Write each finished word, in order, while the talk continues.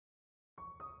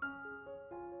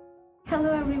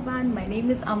Hello everyone, my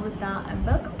name is Amrita and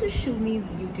welcome to Shumee's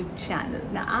YouTube channel.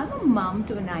 Now I'm a mom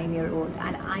to a 9-year-old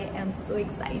and I am so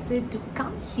excited to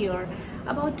come here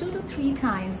about 2 to 3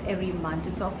 times every month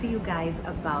to talk to you guys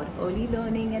about early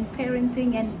learning and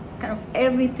parenting and kind of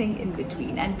everything in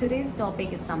between. And today's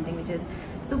topic is something which is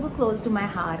super close to my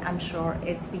heart. I'm sure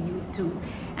it's for you too.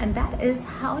 And that is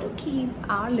how to keep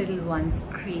our little ones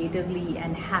creatively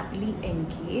and happily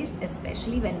engaged,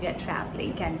 especially when we are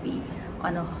traveling, can be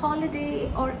on a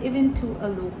holiday or even to a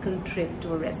local trip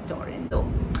to a restaurant. So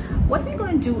what we're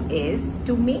going to do is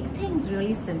to make things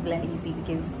really simple and easy,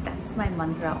 because that's my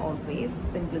mantra always,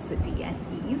 simplicity and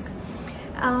ease.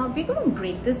 We're going to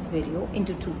break this video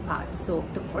into 2 parts. So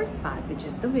the first part, which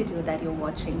is the video that you're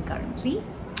watching currently,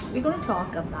 we're going to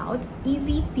talk about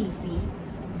easy peasy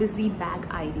busy bag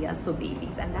ideas for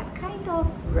babies, and that kind of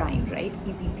rhyme, right?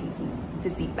 Easy peasy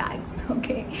busy bags.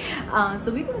 Okay,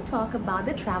 so we're going to talk about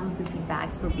the travel busy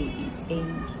bags for babies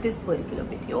in this particular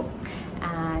video.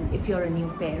 And if you're a new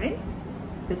parent,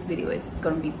 this video is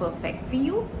going to be perfect for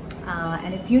you.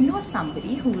 And if you know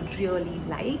somebody who would really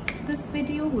like this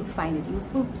video, would find it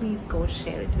useful, please go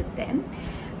share it with them.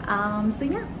 So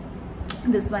yeah,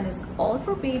 this one is all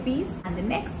for babies, and the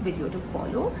next video to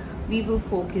follow, we will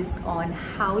focus on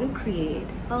how to create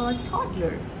a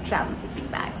toddler travel busy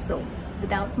bag. So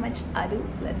without much ado,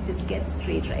 let's just get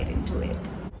straight right into it.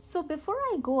 So before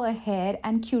I go ahead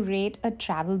and curate a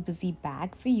travel busy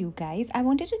bag for you guys, I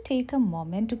wanted to take a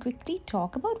moment to quickly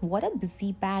talk about what a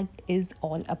busy bag is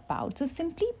all about. So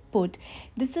simply put,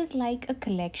 this is like a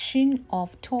collection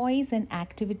of toys and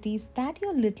activities that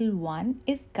your little one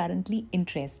is currently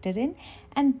interested in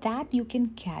and that you can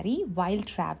carry while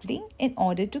traveling in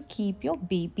order to keep your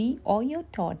baby or your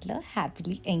toddler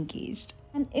happily engaged.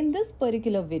 And in this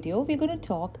particular video, we're going to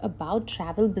talk about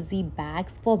travel busy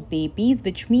bags for babies,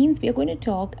 which means we're going to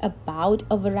talk about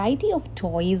a variety of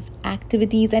toys,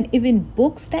 activities, and even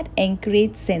books that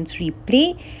encourage sensory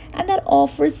play and that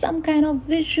offer some kind of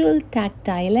visual,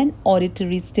 tactile, and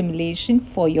auditory stimulation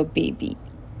for your baby.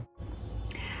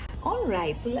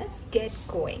 Alright, so let's get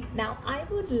going. Now, I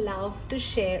would love to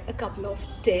share a couple of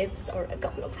tips or a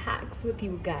couple of hacks with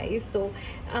you guys. So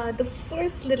the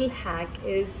first little hack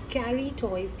is carry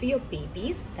toys for your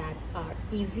babies that are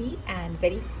easy and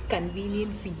very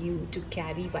convenient for you to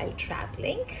carry while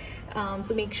traveling.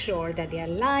 So make sure that they are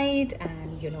light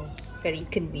and very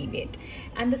convenient.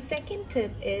 And the second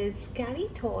tip is carry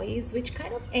toys which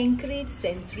kind of encourage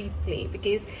sensory play,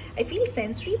 because I feel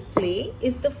sensory play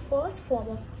is the first form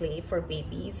of play for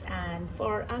babies and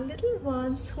for our little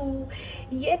ones who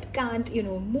yet can't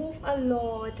move a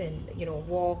lot and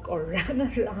walk or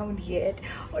run around yet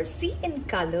or see in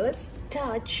colors.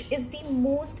 Touch is the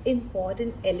most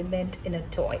important element in a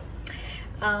toy.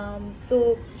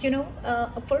 So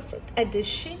a perfect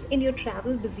addition in your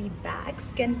travel busy bags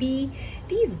can be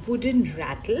these wooden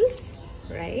rattles,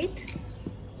 right?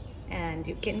 And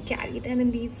you can carry them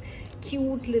in these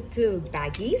cute little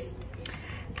baggies.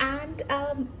 And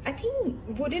I think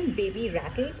wooden baby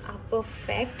rattles are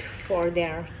perfect for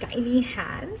their tiny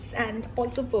hands and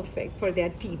also perfect for their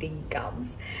teething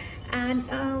gums. And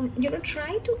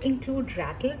try to include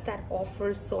rattles that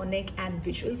offer sonic and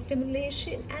visual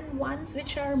stimulation, and ones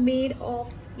which are made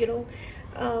of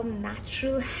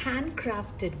natural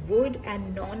handcrafted wood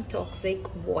and non-toxic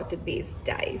water-based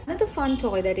dyes. Another fun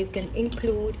toy that you can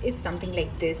include is something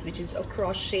like this, which is a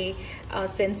crochet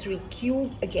sensory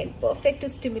cube. Again, perfect to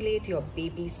stimulate your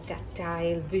baby's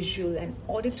tactile, visual, and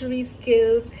auditory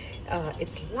skills.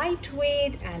 It's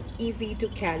lightweight and easy to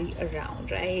carry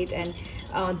around, right? And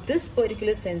this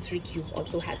particular sensory cube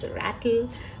also has a rattle.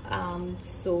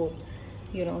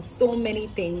 So many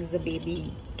things the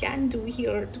baby can do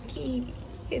here to keep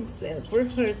himself or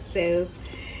herself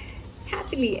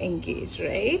happily engaged,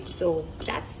 right? So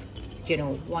that's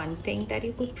one thing that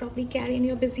you could probably carry in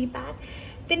your busy bag.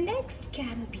 The next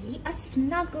can be a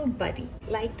snuggle buddy,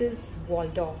 like this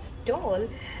Waldorf doll,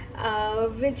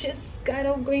 which is kind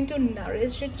of going to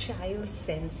nourish your child's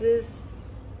senses,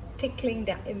 tickling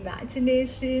their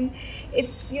imagination.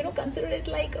 It's consider it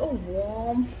like a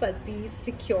warm fuzzy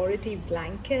security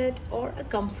blanket or a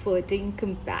comforting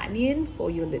companion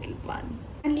for your little one.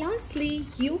 And lastly,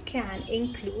 you can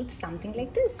include something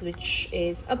like this, which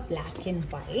is a black and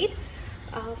white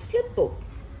flip book.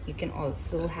 You can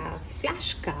also have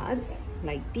flashcards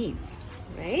like these,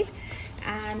 right?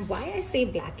 And why I say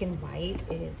black and white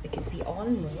is because we all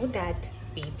know that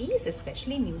babies,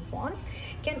 especially newborns,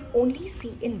 can only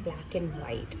see in black and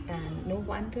white, and no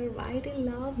wonder why they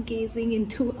love gazing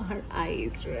into our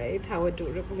eyes, right? How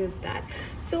adorable is that?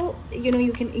 So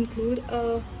you can include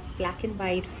a black and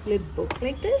white flip book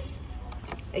like this,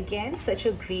 Again, such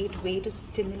a great way to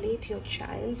stimulate your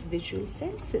child's visual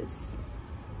senses.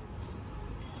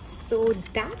 So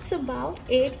that's about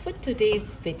it for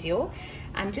today's video.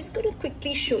 I'm just going to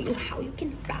quickly show you how you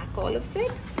can pack all of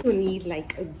it. You need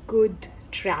like a good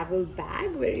travel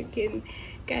bag where you can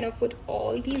kind of put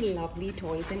all the lovely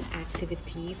toys and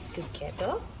activities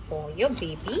together for your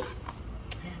baby.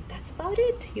 And that's about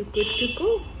it. You're good to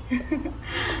go.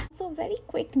 So very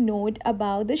quick note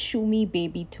about the Shumee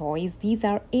baby toys. These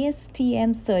are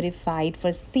ASTM certified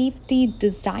for safety,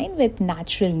 designed with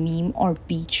natural neem or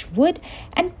beech wood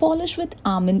and polished with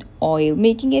almond oil,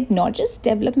 making it not just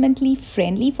developmentally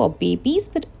friendly for babies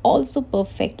but also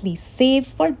perfectly safe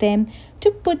for them to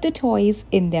put the toys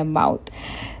in their mouth.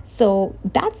 So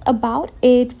that's about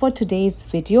it for today's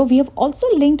video. We have also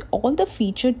linked all the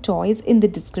featured toys in the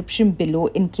description below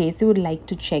in case you would like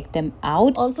to check them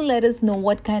out. Also, let us know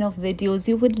what kind of videos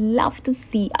you would love to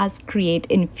see us create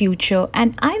in future,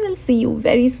 and I will see you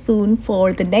very soon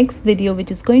for the next video,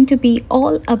 which is going to be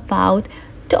all about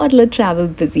toddler travel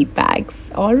busy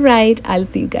bags. All right, I'll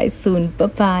see you guys soon. Bye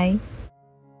bye.